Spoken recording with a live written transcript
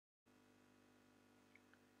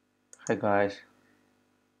Hi guys,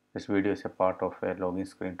 this video is a part of a login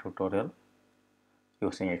screen tutorial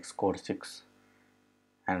using Xcode 6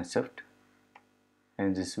 and Shift.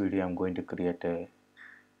 In this video I'm going to create a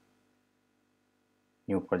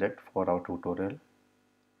new project for our tutorial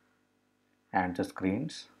and the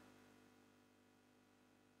screens.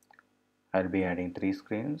 I'll be adding 3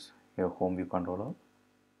 screens, a home view controller,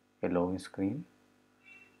 a login screen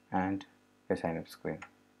and a sign up screen.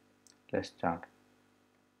 Let's start.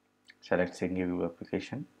 Select Signup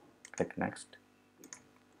application, click next,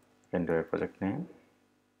 enter a project name.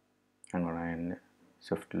 I'm going to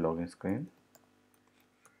shift login screen.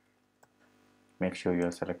 Make sure you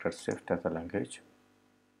have selected Shift as a language.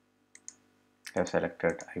 I have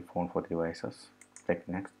selected iPhone for devices. Click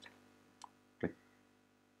next. Click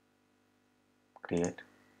create.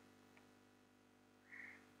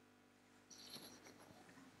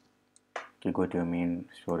 You go to your main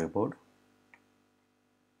storyboard.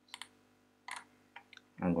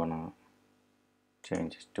 I'm gonna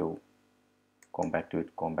change it to compact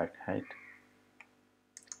with compact height,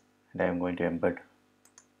 and I'm going to embed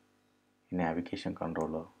a navigation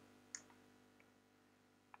controller.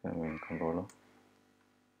 The main controller.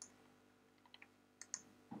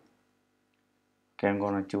 Okay, I'm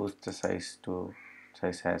gonna choose the size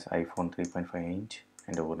as iPhone 3.5 inch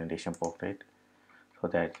and the orientation portrait so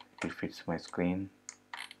that it fits my screen.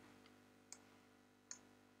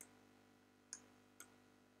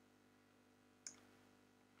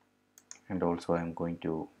 And also I'm going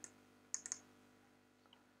to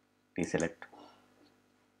deselect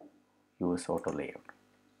use auto layout.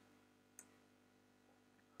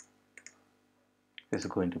 This is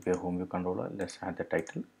going to be a home view controller. Let's add the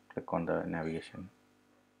title. Click on the navigation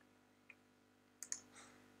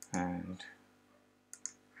and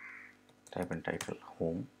type in title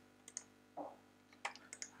home.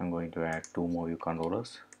 I'm going to add 2 more view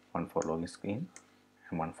controllers, one for login screen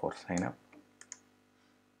and one for sign up.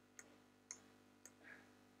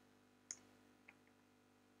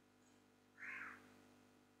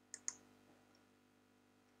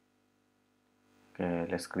 Okay,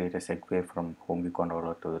 let's create a segue from home view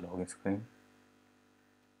controller to the login screen.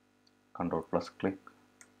 Control plus click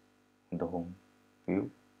on the home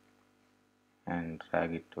view and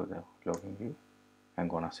drag it to the login view. I'm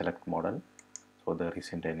gonna select model so there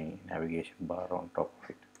isn't any navigation bar on top of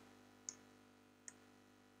it.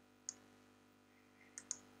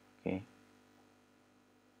 Okay,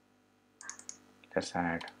 let's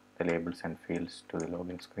add the labels and fields to the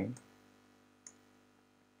login screen.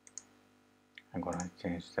 I'm gonna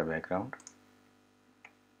change the background.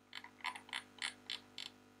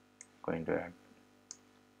 Going to add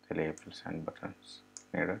the labels and buttons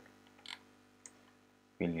needed.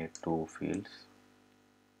 We need 2 fields.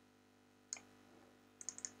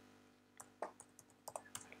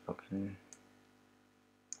 Login.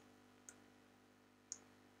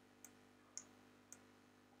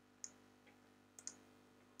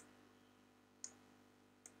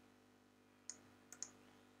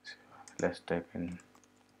 Let's type in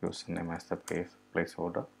username as the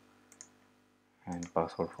placeholder and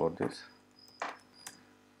password for this.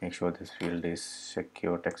 Make sure this field is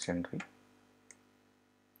secure text entry.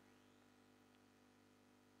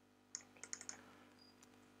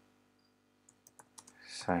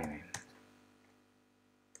 Sign in.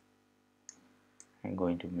 I'm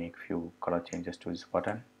going to make few color changes to this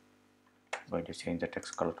button. I'm going to change the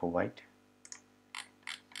text color to white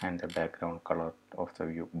and the background color of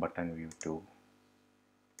the button view to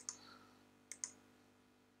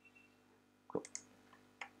blue.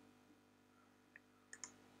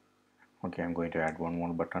 Okay, I'm going to add one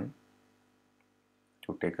more button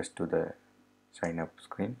to take us to the sign up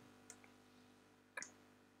screen.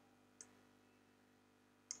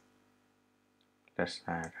 Let's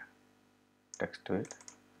add text to it.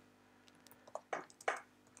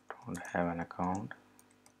 Don't have an account.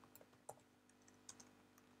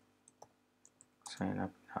 Sign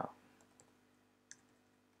up now.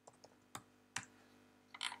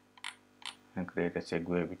 And create a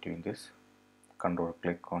segue between this. Control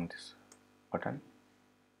click on this button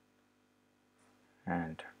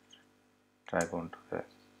and drag onto the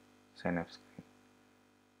sign up screen.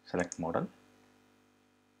 Select model.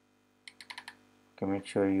 Okay, make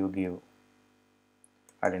sure you give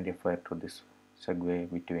identifier to this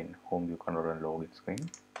segue between home view controller and login screen.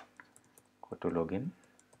 Go to login.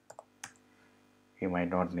 You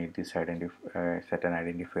might not need this set an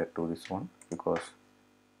identifier to this one because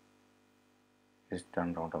it's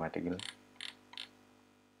done automatically.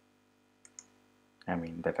 I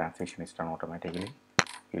mean the transition is done automatically.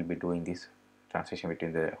 You'll be doing this transition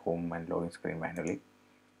between the home and login screen manually.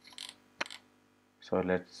 So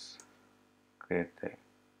let's create the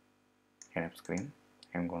signup screen.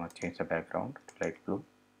 I'm gonna change the background to light blue.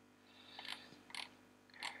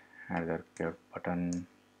 Another create button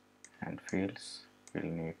and fields. We'll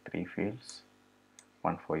need 3 fields,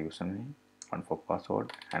 one for username, one for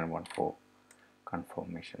password, and one for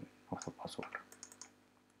confirmation of the password.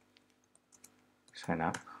 Sign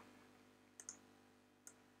up.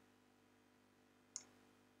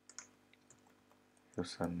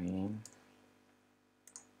 Username,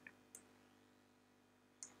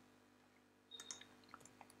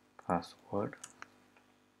 password,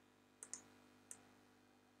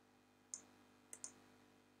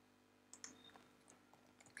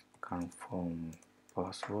 confirm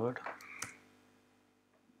password,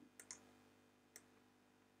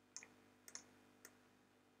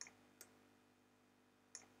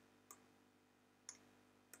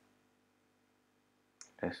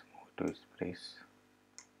 let's move to its place.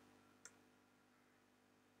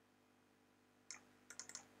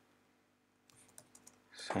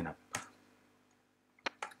 Sign up.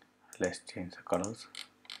 Let's change the colors.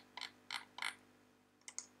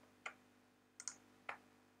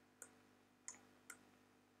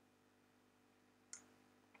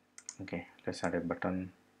 Okay, let's add a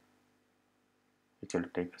button which will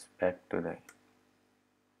take us back to the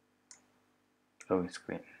login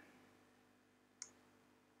screen.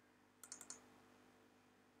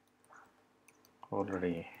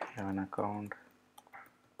 Already have an account.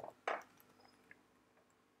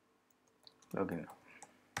 Login now.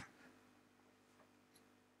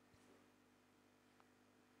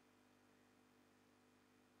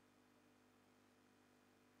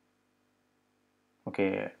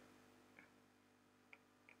 Okay,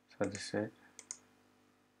 so this is it.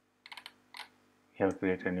 We have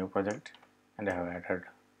created a new project and I have added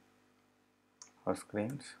our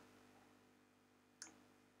screens.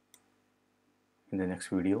 In the next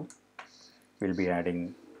video, we'll be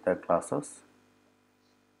adding the classes.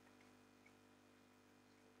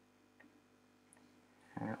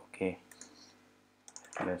 Okay,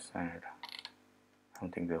 let's add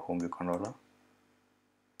something to the home view controller.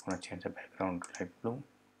 I'm going to change the background to light blue.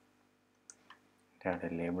 Add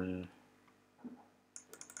a label,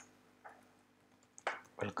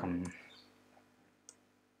 welcome,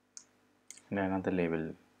 and another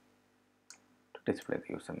label to display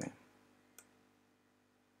the username.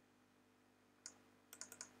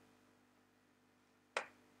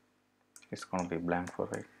 It's going to be blank for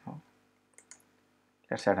right now.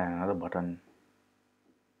 Let's add another button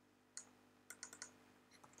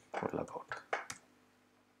for logout.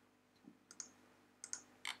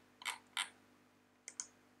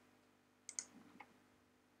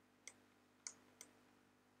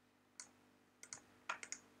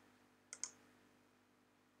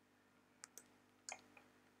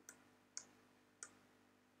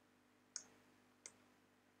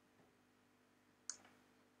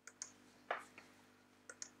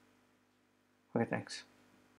 Okay, thanks.